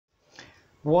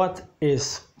What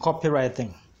is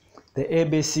copywriting? The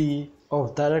ABC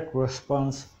of direct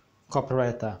response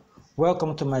copywriter.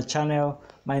 Welcome to my channel.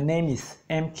 My name is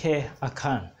MK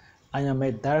Akan. I am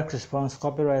a direct response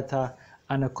copywriter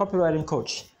and a copywriting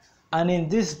coach. And in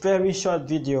this very short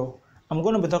video, I'm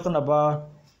going to be talking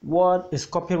about what is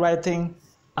copywriting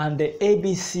and the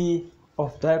ABC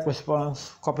of direct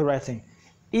response copywriting.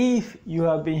 If you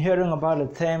have been hearing about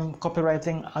the term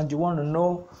copywriting and you want to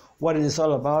know what it is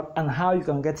all about and how you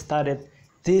can get started,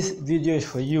 this video is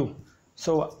for you.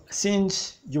 So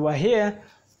since you are here,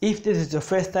 if this is the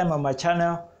first time on my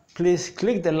channel, please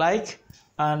click the like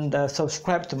and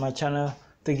subscribe to my channel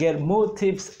to get more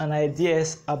tips and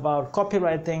ideas about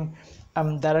copywriting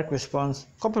and direct response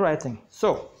copywriting.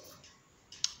 So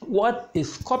what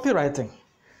is copywriting?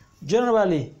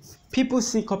 Generally, people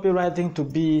see copywriting to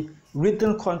be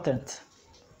written content.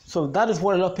 So that is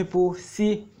what a lot of people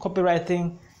see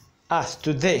copywriting as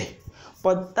today.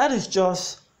 But that is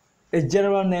just a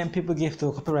general name people give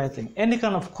to copywriting. Any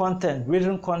kind of content,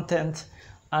 written content,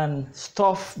 and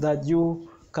stuff that you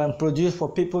can produce for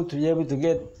people to be able to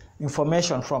get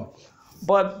information from.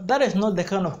 But that is not the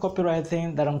kind of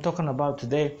copywriting that I'm talking about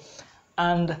today.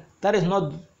 And that is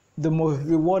not the most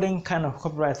rewarding kind of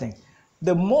copywriting.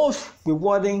 The most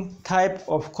rewarding type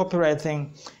of copywriting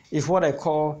is what I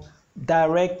call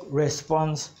direct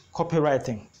response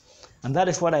copywriting. And that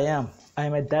is what I am. I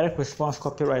am a direct response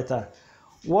copywriter.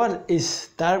 What is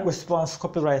direct response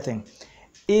copywriting?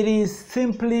 It is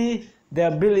simply the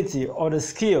ability or the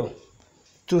skill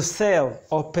to sell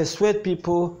or persuade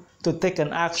people to take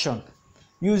an action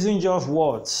using just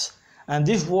words. And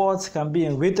these words can be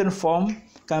in written form,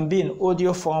 can be in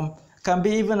audio form, can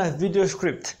be even a video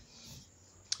script.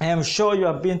 I am sure you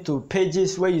have been to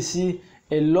pages where you see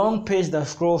a long page that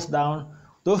scrolls down.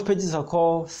 Those pages are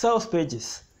called sales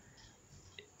pages.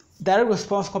 Direct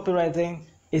response copywriting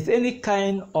is any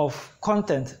kind of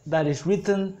content that is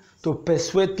written to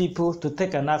persuade people to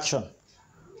take an action.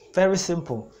 Very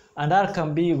simple. And that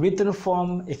can be written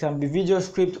form, it can be video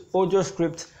script, audio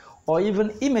script, or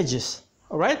even images.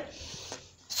 All right?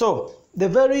 So the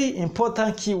very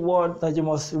important key word that you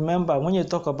must remember when you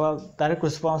talk about direct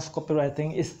response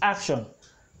copywriting is action.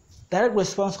 Direct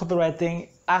response copywriting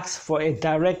asks for a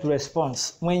direct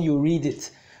response when you read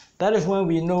it. That is when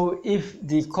we know if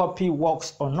the copy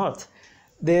works or not.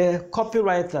 The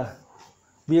copywriter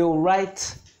will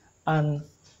write and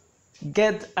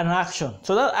get an action.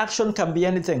 So that action can be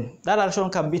anything. That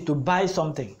action can be to buy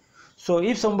something. So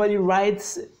if somebody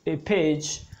writes a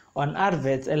page, an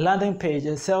advert, a landing page,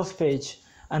 a sales page,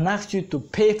 and asks you to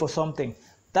pay for something,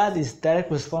 that is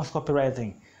direct response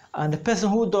copywriting. And the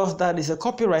person who does that is a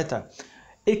copywriter.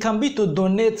 It can be to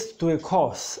donate to a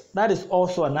cause. That is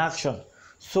also an action.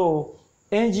 So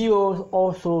NGOs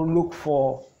also look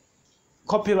for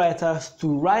copywriters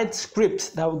to write scripts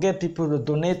that will get people to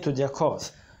donate to their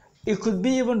cause. It could be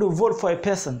even to vote for a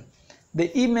person. The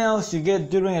emails you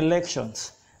get during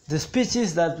elections, the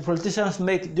speeches that politicians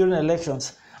make during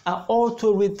elections are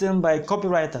also written by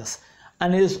copywriters,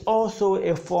 and it is also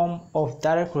a form of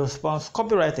direct response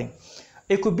copywriting.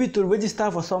 It could be to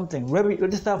register for something,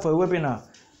 register for a webinar,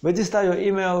 register your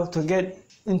email to get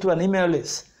into an email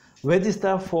list,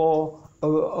 register for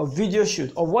a video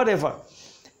shoot or whatever.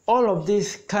 All of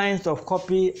these kinds of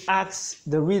copy asks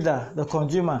the reader, the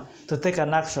consumer, to take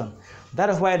an action. That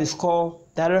is why it is called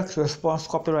direct response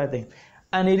copywriting.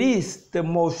 And it is the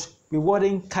most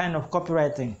rewarding kind of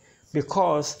copywriting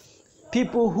because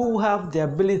people who have the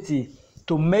ability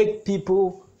to make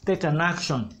people take an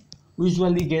action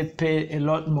usually get paid a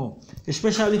lot more,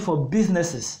 especially for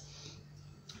businesses.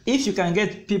 If you can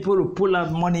get people to pull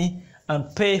out money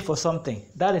and pay for something,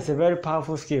 that is a very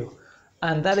powerful skill.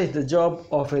 And that is the job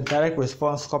of a direct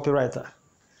response copywriter.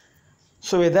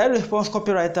 So a direct response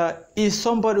copywriter is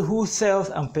somebody who sells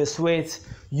and persuades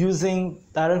using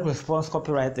direct response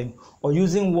copywriting or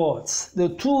using words. The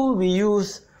tool we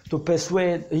use to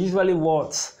persuade are usually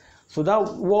words. So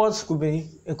that words could be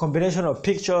a combination of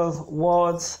pictures,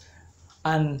 words,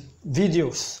 and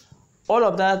videos. All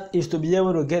of that is to be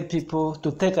able to get people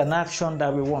to take an action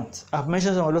that we want. I've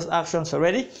mentioned some of those actions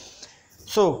already.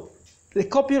 So the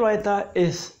copywriter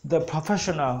is the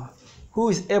professional who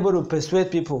is able to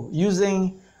persuade people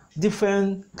using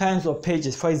different kinds of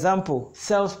pages. For example,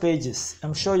 sales pages.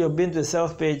 I'm sure you've been to a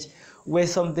sales page where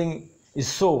something is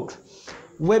sold.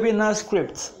 Webinar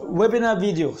scripts, webinar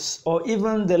videos, or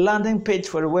even the landing page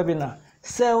for a webinar.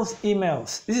 Sales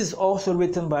emails. This is also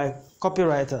written by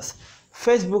copywriters.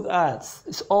 Facebook ads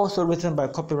is also written by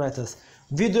copywriters.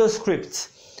 Video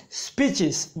scripts,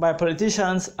 speeches by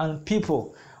politicians and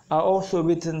people are also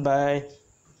written by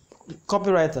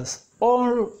copywriters.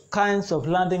 all kinds of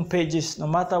landing pages, no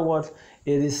matter what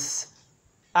it is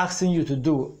asking you to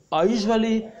do, are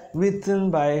usually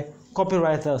written by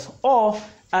copywriters, or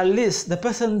at least the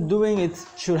person doing it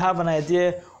should have an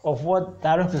idea of what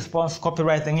direct response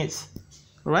copywriting is,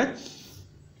 right?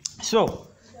 So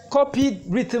copy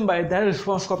written by direct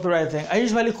response copywriting are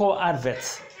usually called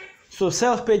adverts. So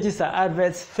sales pages are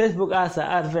adverts, Facebook ads are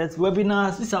adverts,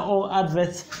 webinars, these are all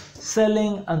adverts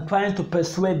selling and trying to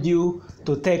persuade you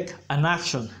to take an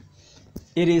action.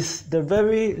 It is the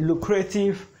very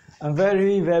lucrative and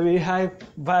very, very high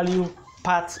value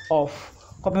part of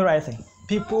copywriting.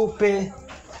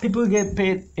 People get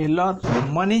paid a lot of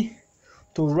money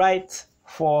to write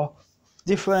for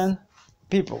different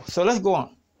people. So let's go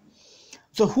on.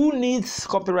 So who needs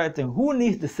copywriting? Who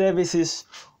needs the services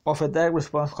of a direct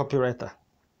response copywriter?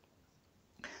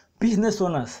 Business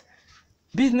owners.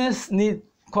 Business need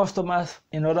customers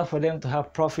in order for them to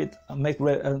have profit and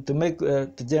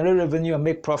to generate revenue and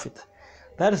make profit.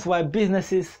 That is why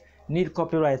businesses need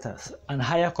copywriters and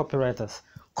hire copywriters.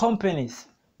 Companies,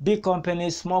 big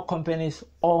companies, small companies,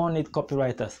 all need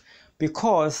copywriters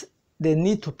because they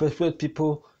need to persuade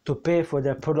people to pay for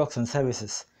their products and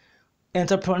services.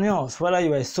 Entrepreneurs, whether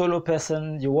you're a solo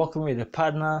person, you're working with a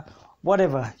partner,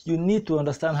 whatever, you need to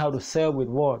understand how to sell with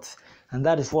words, and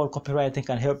that is what copywriting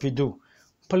can help you do.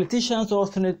 Politicians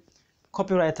also need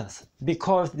copywriters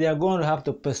because they are going to have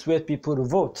to persuade people to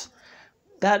vote.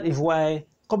 That is why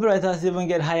copywriters even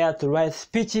get hired to write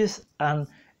speeches and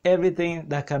everything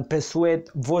that can persuade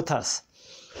voters.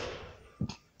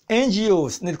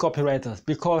 NGOs need copywriters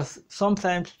because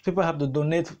sometimes people have to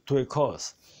donate to a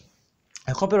cause.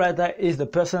 A copywriter is the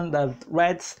person that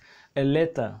writes a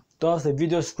letter, does a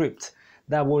video script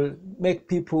that will make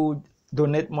people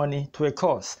donate money to a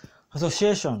cause.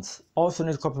 Associations also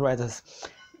need copywriters.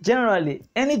 Generally,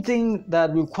 anything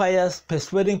that requires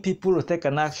persuading people to take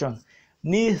an action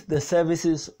needs the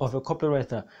services of a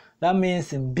copywriter. That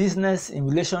means in business, in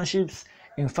relationships,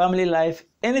 in family life,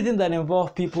 anything that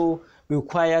involves people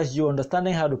requires you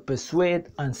understanding how to persuade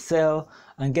and sell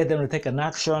and get them to take an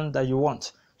action that you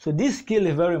want. So this skill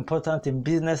is very important in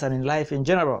business and in life in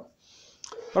general.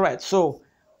 All right, so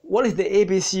what is the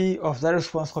ABC of direct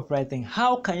response copywriting?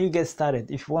 How can you get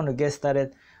started if you want to get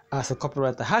started as a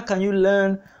copywriter? How can you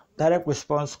learn direct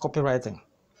response copywriting?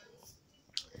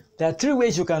 There are three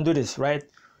ways you can do this, right?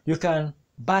 You can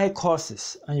buy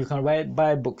courses and you can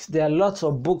buy books. There are lots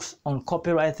of books on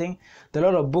copywriting. There are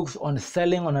a lot of books on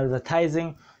selling, on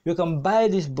advertising. You can buy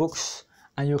these books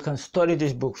and you can study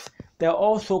these books. There are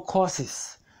also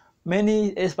courses.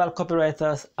 Many expert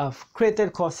copywriters have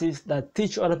created courses that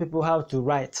teach other people how to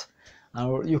write.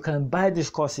 And you can buy these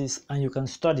courses and you can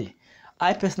study.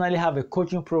 I personally have a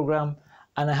coaching program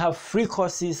and I have free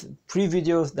courses, free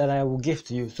videos that I will give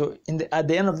to you. So at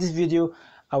the end of this video,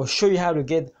 I will show you how to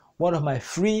get one of my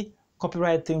free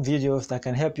copywriting videos that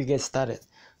can help you get started.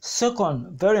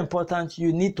 Second, very important,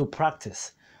 you need to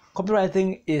practice.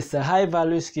 Copywriting is a high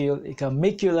value skill. It can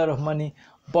make you a lot of money,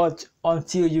 but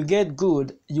until you get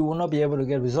good, you will not be able to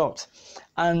get results.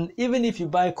 And even if you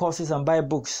buy courses and buy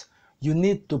books, you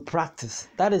need to practice.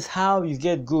 That is how you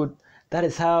get good. That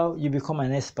is how you become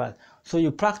an expert. So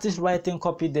you practice writing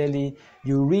copy daily,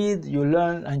 you read, you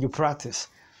learn, and you practice.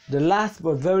 The last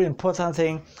but very important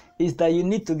thing is that you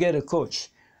need to get a coach.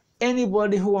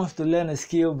 Anybody who wants to learn a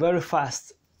skill very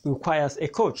fast requires a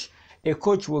coach. A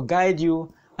coach will guide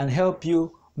you and help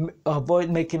you avoid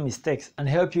making mistakes and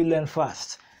help you learn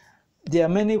fast. There are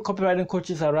many copywriting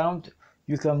coaches around.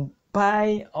 You can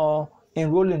buy or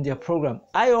enroll in their program.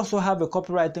 I also have a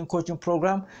copywriting coaching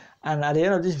program, and at the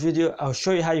end of this video, I'll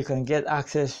show you how you can get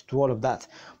access to all of that.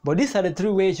 But these are the three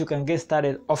ways you can get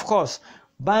started. Of course,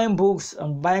 buying books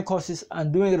and buying courses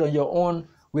and doing it on your own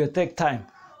will take time.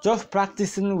 Just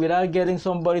practicing without getting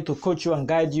somebody to coach you and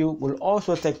guide you will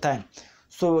also take time.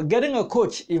 So getting a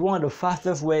coach is one of the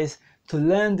fastest ways to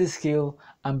learn this skill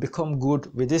and become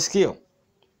good with this skill.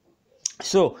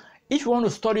 So if you want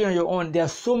to study on your own, there are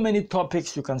so many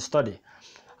topics you can study.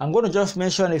 I'm going to just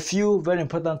mention a few very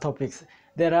important topics.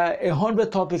 There are 100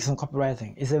 topics in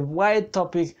copywriting. It's a wide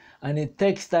topic and it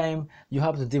takes time. You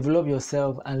have to develop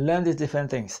yourself and learn these different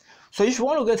things. So if you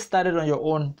want to get started on your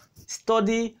own,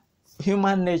 study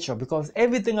human nature, because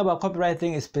everything about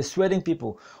copywriting is persuading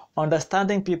people, understand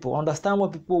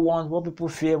what people want, what people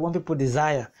fear, what people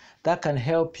desire. That can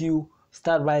help you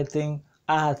start writing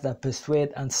ads that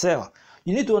persuade and sell.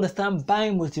 You need to understand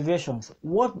buying motivations.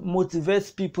 What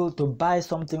motivates people to buy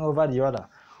something over the other?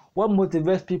 What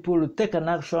motivates people to take an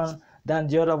action than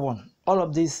the other one? All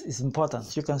of this is important.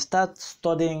 So you can start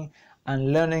studying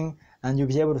and learning, and you'll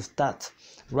be able to start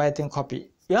writing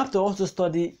copy. you have to also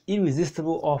study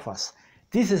irresistible offers.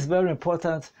 This is very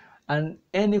important, and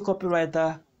any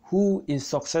copywriter who is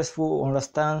successful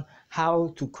understand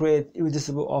how to create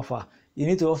irresistible offer. You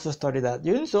need to also study that.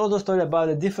 You need to also study about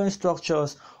the different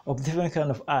structures of different kind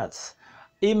of ads.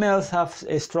 Emails have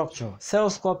a structure.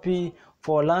 Sales copy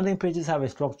for landing pages have a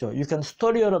structure. You can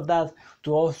study all of that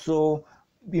to also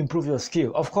improve your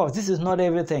skill. Of course, this is not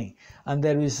everything, and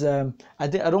there is I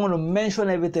don't want to mention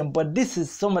everything, but this is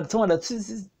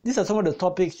these are some of the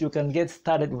topics you can get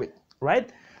started with, right?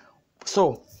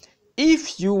 So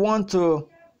if you want to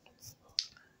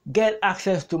get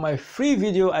access to my free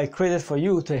video I created for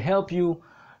you to help you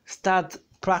start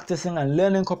practicing and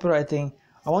learning copywriting,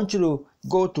 I want you to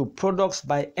go to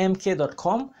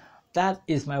productsbymk.com. That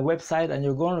is my website, and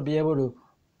you're going to be able to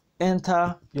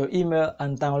enter your email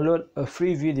and download a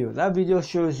free video. That video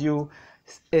shows you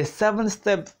a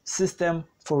 7-step system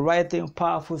for writing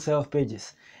powerful sales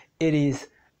pages. It is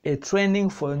a training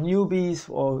for newbies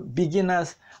or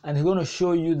beginners, and it's going to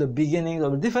show you the beginnings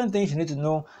of the different things you need to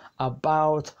know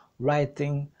about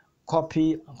writing,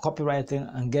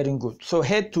 copywriting, and getting good. So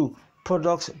head to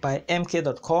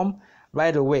productsbymk.com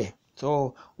right away.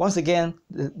 So once again,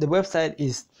 the website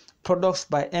is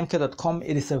productsbymk.com.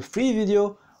 It is a free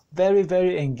video, very,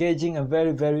 very engaging and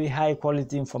very, very high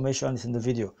quality information is in the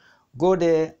video. Go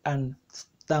there and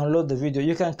download the video.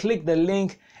 You can click the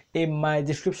link in my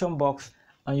description box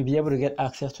and you'll be able to get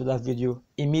access to that video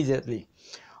immediately.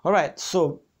 All right,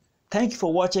 so thank you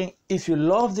for watching. If you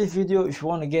love this video, if you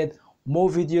want to get more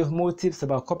videos, more tips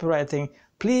about copywriting,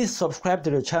 please subscribe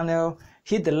to the channel,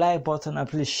 hit the like button, and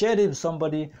please share it with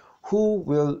somebody who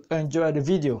will enjoy the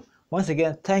video. Once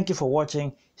again, thank you for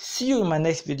watching. See you in my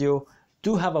next video.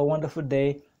 Do have a wonderful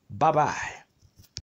day. Bye-bye.